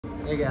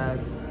Hey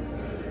guys,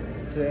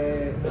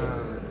 today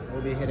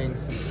we'll be hitting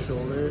some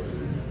shoulders,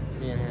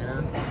 me and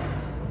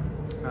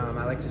Hannah.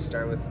 I like to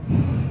start with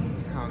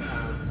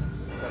compounds.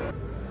 So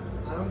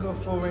I don't go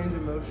full range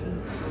of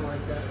motion, something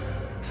like that.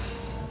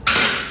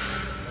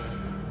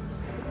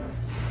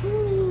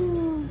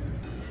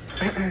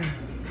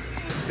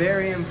 It's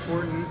very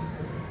important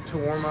to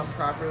warm up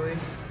properly.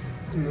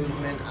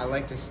 Movement, I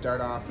like to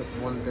start off with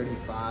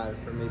 135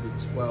 for maybe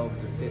 12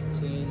 to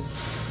 15.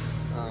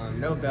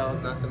 No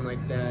belt, nothing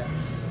like that.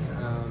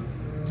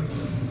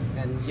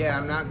 And yeah,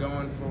 I'm not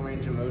going full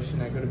range of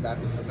motion. I go to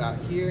about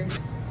here.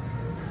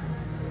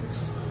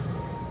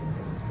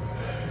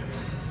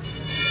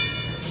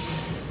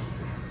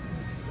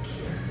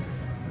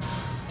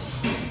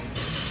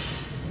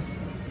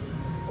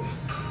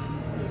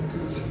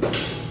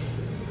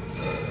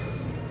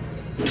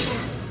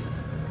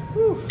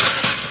 Whew.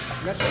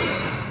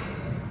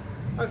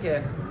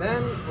 Okay,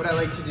 then what I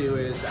like to do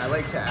is I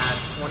like to add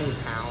 20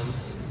 pounds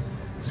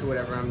to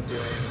whatever I'm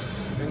doing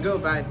and go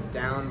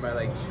down by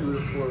like 2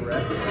 to 4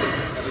 reps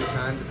every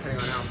time, depending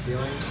on how I'm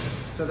feeling.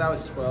 So if that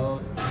was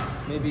 12,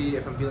 maybe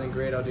if I'm feeling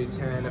great, I'll do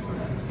 10. If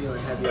I'm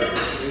feeling heavy, I'll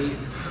do 8.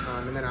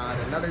 And then I'll add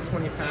another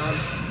 20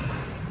 pounds.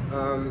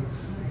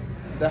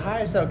 The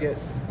highest I'll get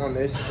on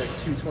this is like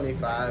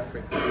 225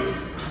 for 3.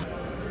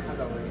 How's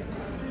that work?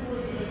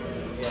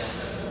 Yeah.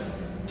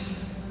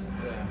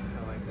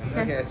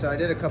 Okay, so I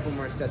did a couple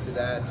more sets of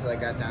that until I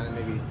got down to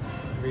maybe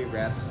 3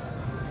 reps.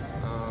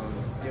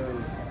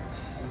 Doing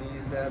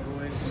these bad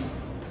boys.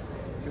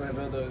 If you want to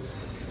build those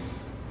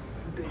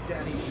big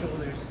daddy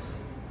shoulders.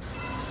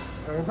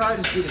 And we'll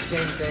probably just do the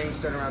same thing,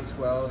 start around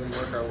 12 and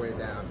work our way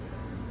down.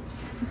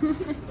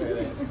 Look at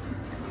that.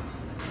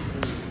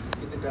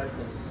 Get the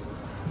darkness.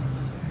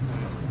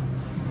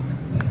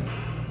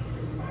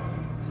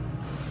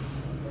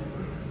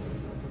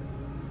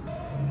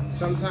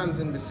 Sometimes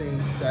in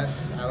between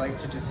sets, I like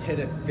to just hit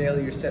a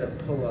failure set of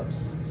pull-ups,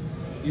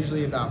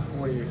 usually about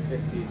 40 or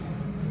 50,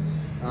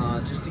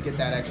 just to get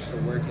that extra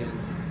work in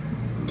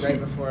right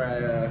before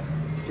I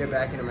get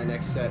back into my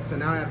next set. So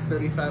now I have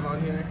 35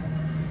 on here.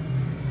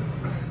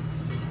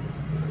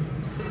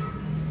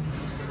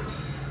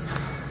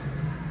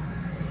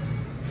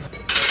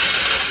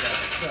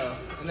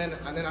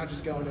 And then I'll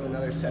just go into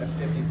another set of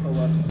 50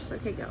 pull-ups.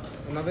 Okay, go.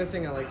 Another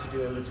thing I like to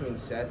do in between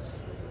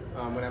sets,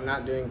 when I'm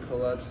not doing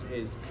pull-ups,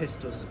 is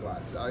pistol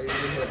squats. I'll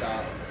usually hit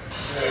about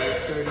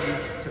 30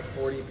 to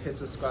 40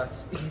 pistol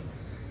squats.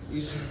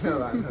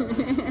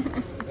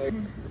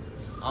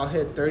 I'll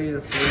hit 30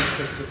 to 40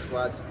 pistol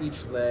squats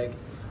each leg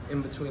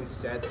in between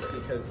sets,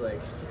 because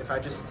like if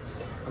I'm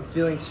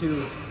feeling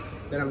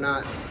then I'm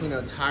not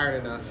tired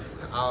enough,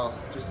 I'll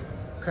just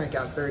crank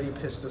out 30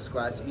 pistol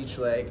squats each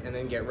leg and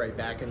then get right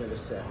back into the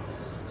set.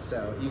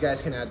 So you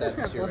guys can add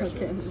that to your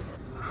regimen.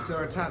 So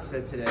our top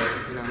set today,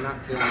 I'm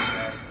not feeling the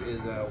best, is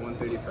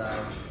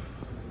 135.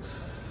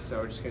 So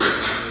we're just gonna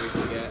see what we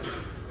can get.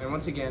 And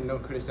once again,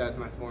 don't criticize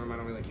my form. I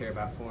don't really care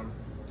about form.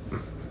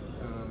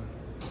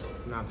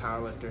 I'm not a power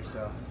lifter,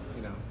 so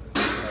whatever.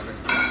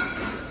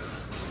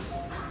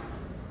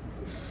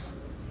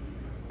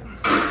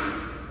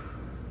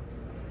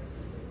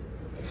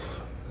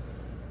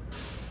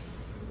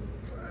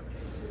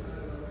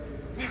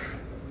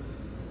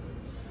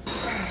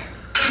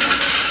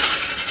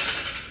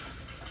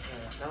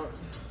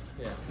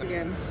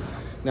 Again.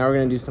 Now we're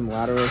gonna do some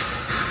laterals.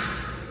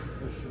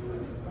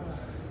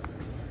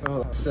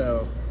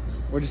 So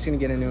we're just gonna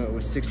get into it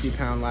with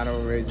 60-pound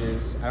lateral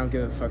raises. I don't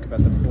give a fuck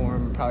about the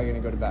form. I'm probably gonna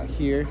go to about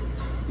here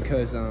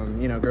because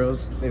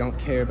girls, they don't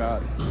give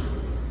a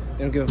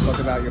fuck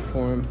about your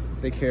form.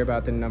 They care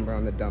about the number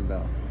on the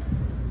dumbbell,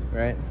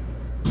 right?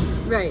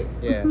 Right.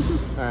 Yeah.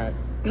 All right.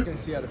 We're gonna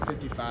see how the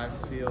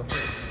 55s feel.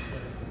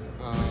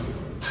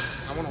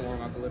 I want to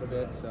warm up a little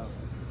bit, so.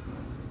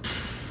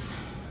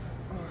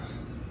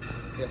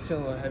 Yeah, it's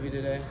feeling a little heavy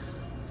today.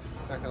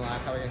 Not gonna lie,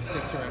 probably gonna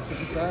stick to around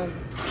 55.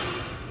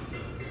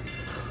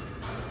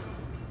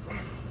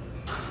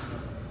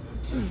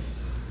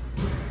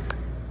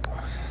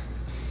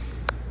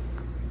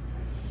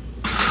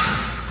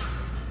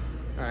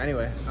 Alright,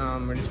 anyway,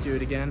 we'll just do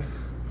it again.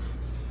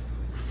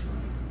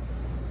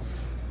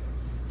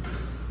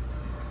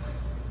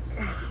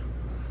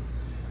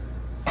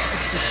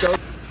 Just go.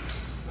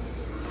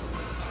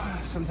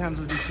 Sometimes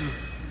we'll do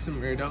some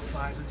rear delt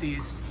flies with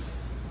these.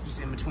 Just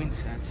in between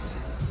sets,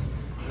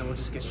 and then we'll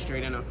just get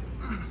straight in them.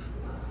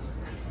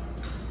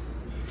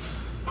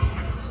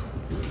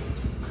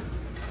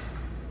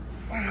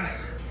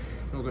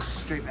 We'll go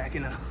straight back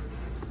into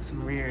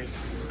some rears.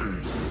 You know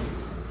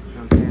what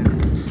I'm saying?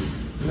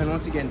 And then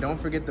once again, don't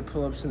forget the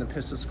pull-ups and the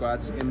pistol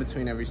squats in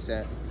between every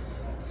set.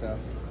 So.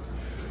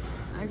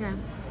 Okay.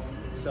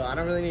 So I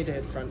don't really need to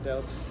hit front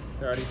delts.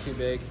 They're already too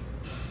big.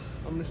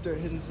 I'm gonna start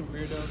hitting some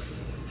rear delts.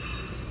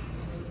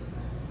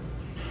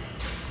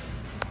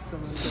 So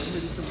I'm gonna start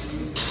hitting some of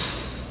these,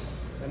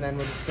 and then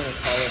we're just gonna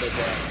call it a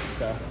day.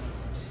 So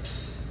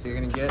you're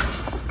gonna get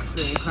to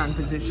the incline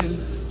position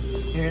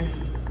here.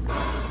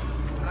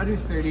 I'll do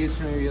 30s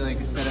for maybe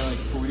like a set of like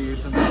 40 or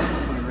something,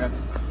 20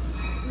 reps.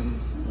 And And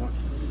 1,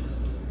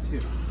 2.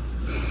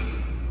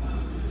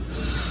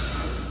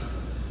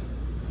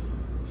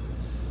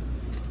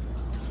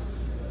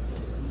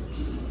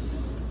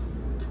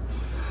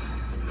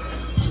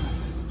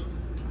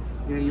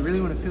 Yeah, you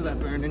really want to feel that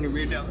burn in your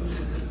rear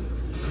delts.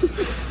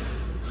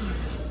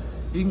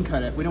 You can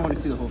cut it. We don't want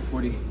to see the whole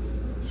 40. You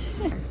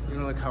want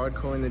to look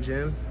hardcore in the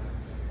gym?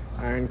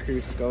 Iron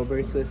Crew skull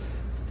bracelets.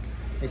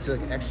 Makes you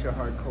look extra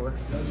hardcore.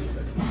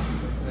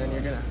 And then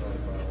you're gonna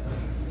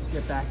just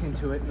get back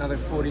into it. Another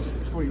 40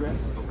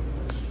 reps.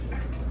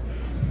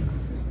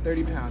 It's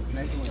 30 pounds,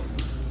 nice and light.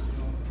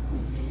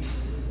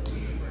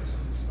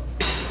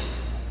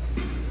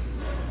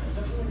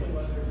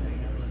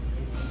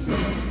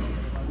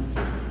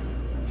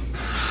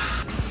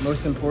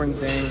 Most important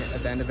thing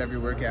at the end of every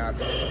workout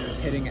is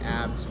hitting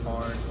abs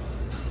hard.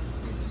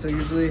 So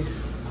usually,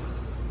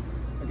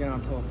 again, I'll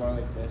pull a bar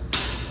like this.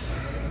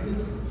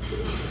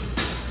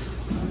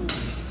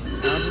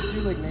 And I'll just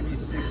do like maybe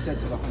 6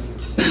 sets of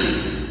 100.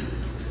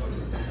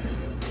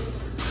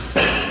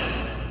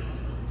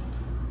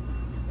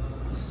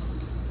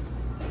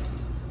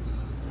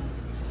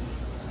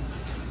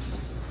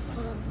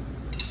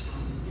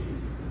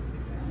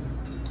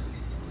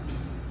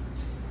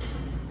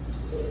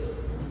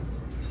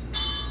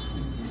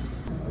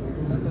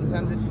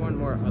 Sometimes if you want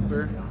more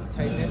upper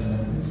tightness,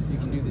 you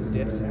can do the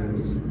dips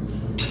abs.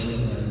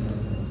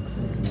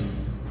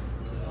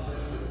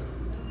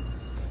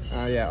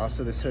 Yeah,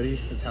 also this hoodie,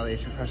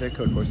 Retaliation Project,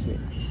 code Horsemeet.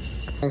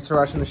 Thanks for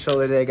watching the show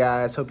today,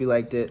 guys. Hope you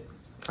liked it.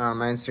 My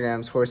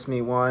Instagram's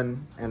Horsemeet1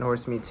 and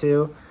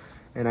Horsemeet2.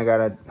 And I got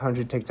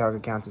 100 TikTok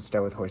accounts that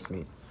start with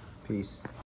Horsemeet. Peace.